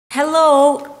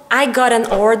Hello! I got an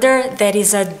order that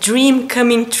is a dream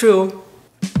coming true.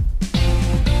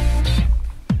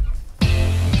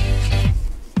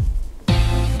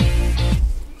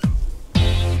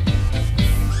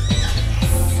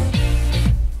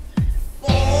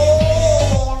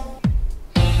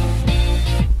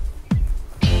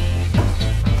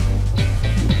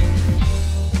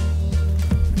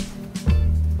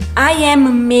 I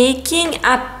am making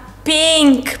a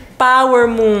pink power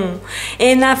moon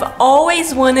and I've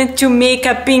always wanted to make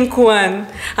a pink one.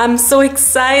 I'm so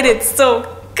excited, so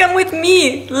come with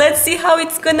me, let's see how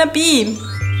it's gonna be.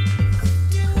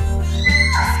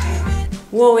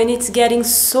 Whoa, and it's getting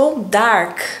so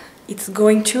dark. It's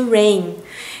going to rain,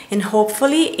 and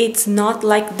hopefully it's not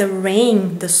like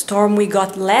the storm we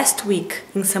got last week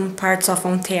in some parts of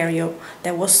Ontario.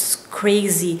 That was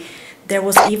crazy. There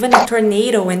was even a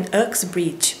tornado in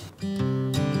Uxbridge.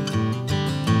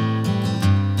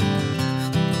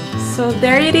 So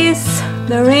there it is,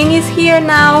 the rain is here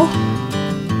now.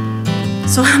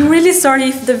 So I'm really sorry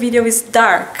if the video is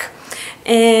dark.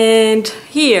 And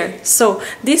here, so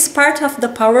this part of the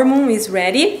power moon is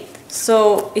ready.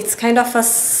 So it's kind of a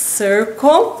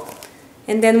circle.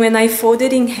 And then when I fold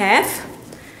it in half,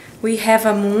 we have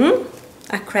a moon,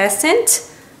 a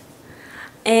crescent.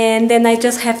 And then I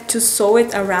just have to sew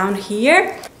it around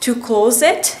here to close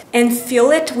it and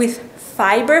fill it with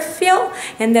fiber fill,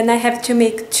 and then I have to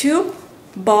make 2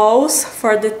 balls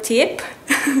for the tip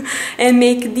and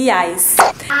make the eyes.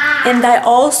 And I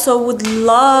also would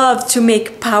love to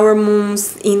make power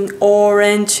moons in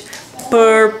orange,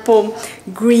 purple,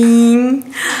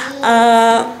 green,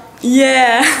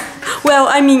 yeah, well,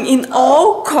 I mean in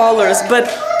all colors, but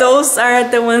those are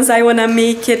the ones I want to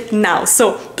make it now.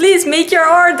 So please make your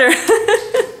order.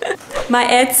 My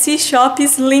Etsy shop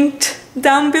is linked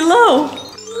down below.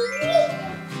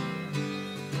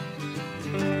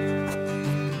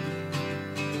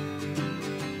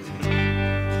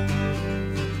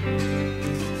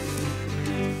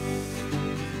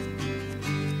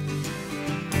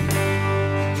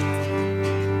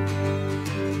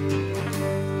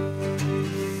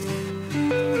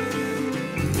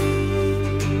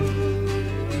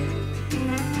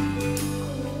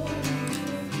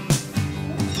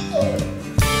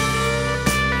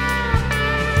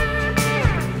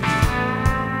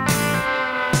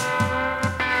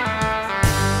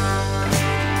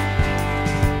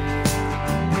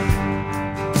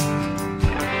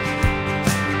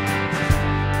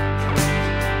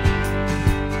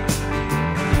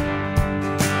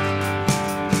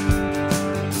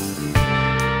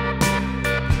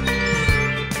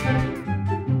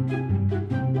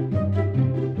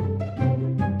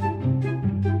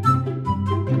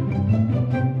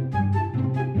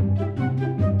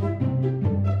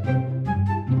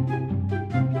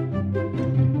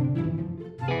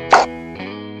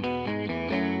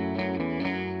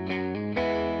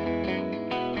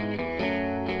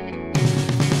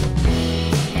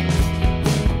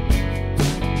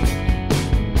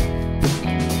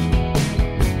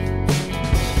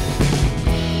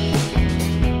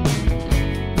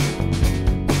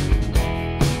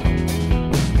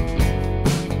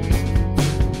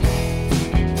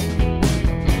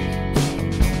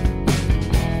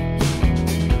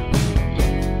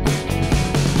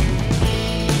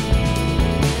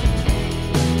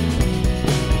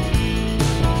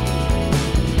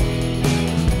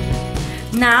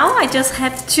 Now I just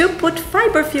have to put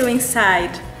fiber fill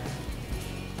inside.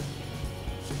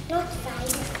 Not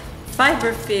fiber.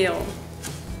 Fiber fill.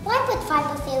 Why put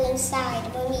fiber fill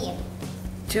inside, Mommy?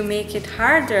 To make it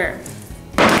harder.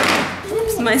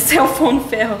 Oops, my cell phone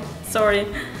fell. Sorry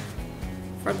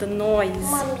for the noise.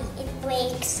 Mommy, it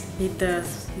breaks. It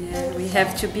does. Yeah, we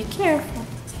have to be careful.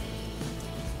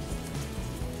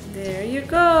 There you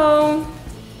go.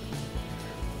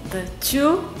 The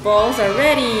 2 balls are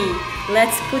ready.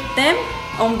 Let's put them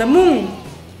on the moon.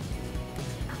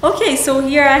 Okay, so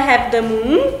here I have the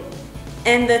moon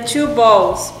and the 2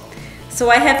 balls. So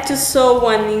I have to sew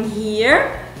one in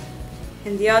here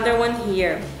and the other one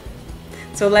here.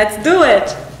 So let's do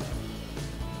it.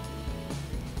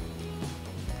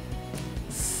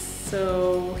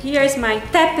 So here's my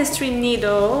tapestry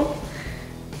needle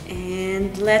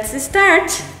and let's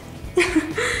start.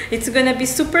 It's gonna be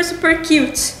super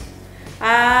cute.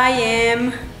 I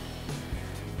am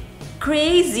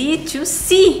crazy to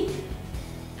see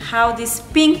how this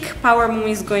pink power moon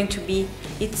is going to be.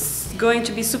 It's going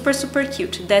to be super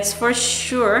cute, that's for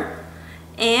sure.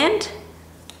 And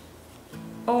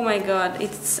oh my god,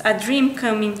 it's a dream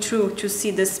coming true to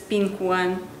see this pink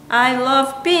one. I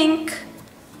love pink.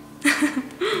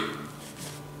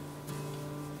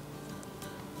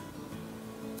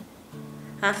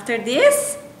 After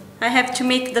this, I have to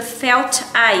make the felt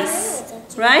eyes.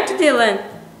 Right, Dylan?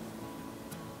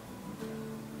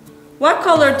 What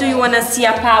color do you want to see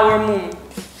a power moon?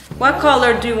 What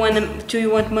color do you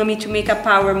want Mommy to make a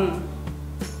power moon?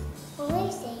 What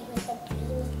is it with a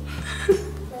dream?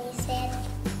 What is it?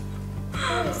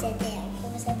 What is it there?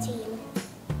 What was a dream?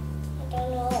 I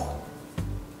don't know.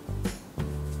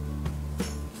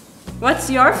 What's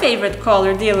your favorite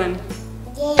color, Dylan?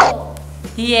 Yellow.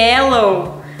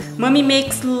 Yellow. Mommy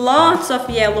makes lots of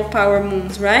yellow power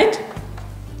moons, right?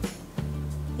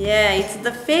 Yeah, it's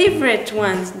the favorite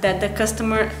ones that the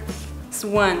customers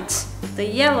want. The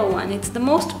yellow one, it's the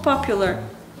most popular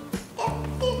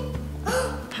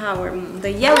power moon,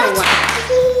 the yellow one.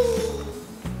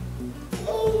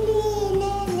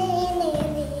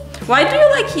 Why do you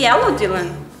like yellow,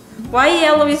 Dylan? Why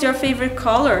yellow is your favorite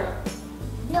color?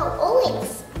 No, orange.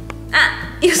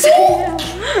 Ah, you said yellow.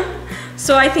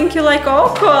 So I think you like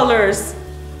all colors.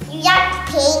 You like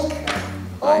pink.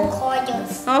 All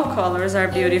colors. All colors are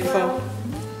beautiful.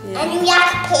 Yeah. And you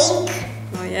like pink.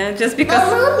 Oh yeah, just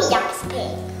because. My mommy likes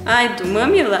pink. I do.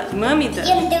 Mommy does.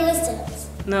 You do this.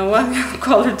 No, what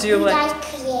color do you like?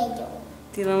 Like yellow.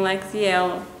 Dylan likes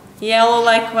yellow. Yellow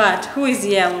like what? Who is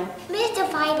yellow? Mr.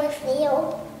 Fiber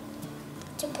field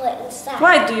to put inside.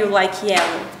 Why do you like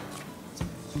yellow?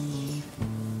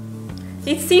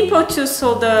 It's simple to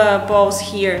sew the balls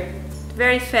here.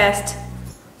 Very fast.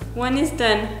 One is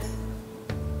done.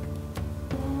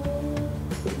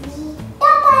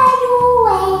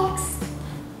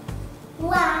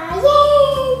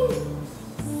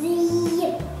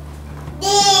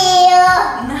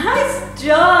 Nice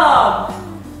job!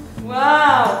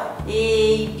 Wow!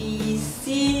 A, B,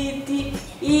 C, D,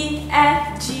 E,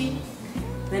 F, G.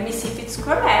 Let me see if it's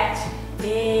correct.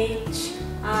 H,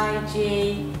 I,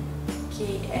 J,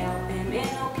 K, L, M, N,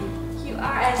 O, P, Q,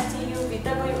 R, S, T, U, V,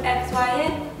 W, X, Y,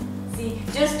 and Z.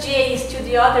 Just J is to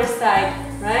the other side,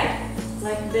 right?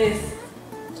 Like this.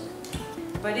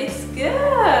 But it's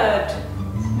good.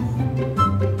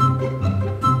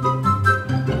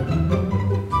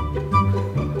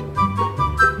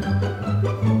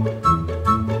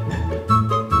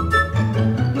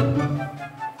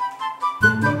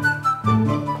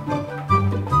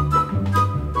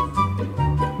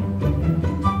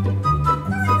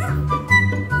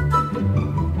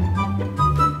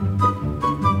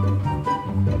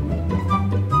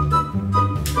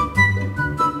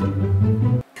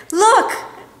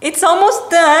 It's almost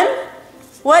done.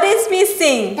 What is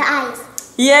missing? The eyes.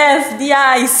 Yes, the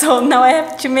eyes. So now I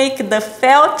have to make the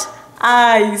felt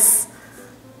eyes.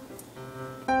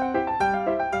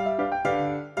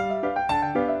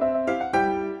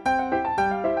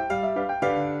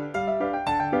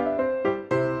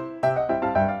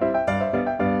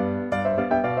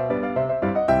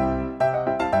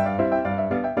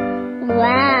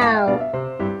 Wow.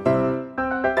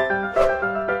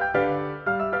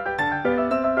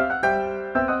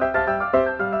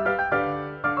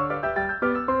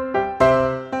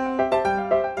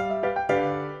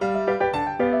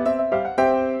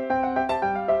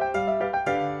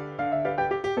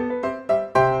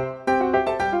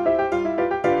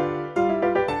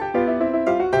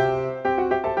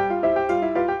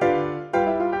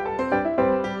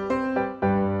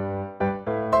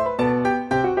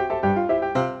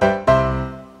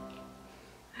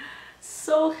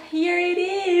 So here it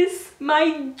is,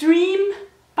 my dream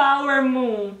power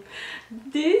moon.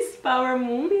 This power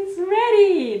moon is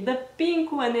ready, the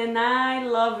pink one, and I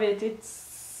love it. It's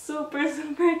super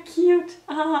cute.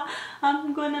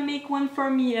 I'm gonna make one for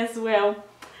me as well.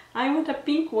 I want a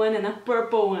pink one and a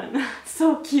purple one.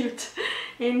 So cute.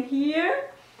 And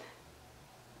here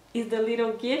is the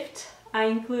little gift I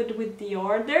include with the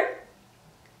order.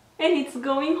 And it's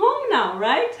going home now,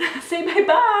 right? Say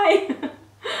bye-bye.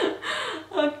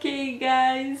 Okay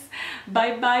guys,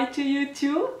 bye bye to you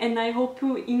too, and I hope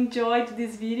you enjoyed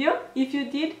this video. If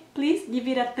you did, please give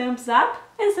it a thumbs up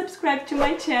and subscribe to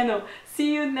my channel.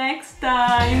 See you next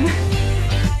time.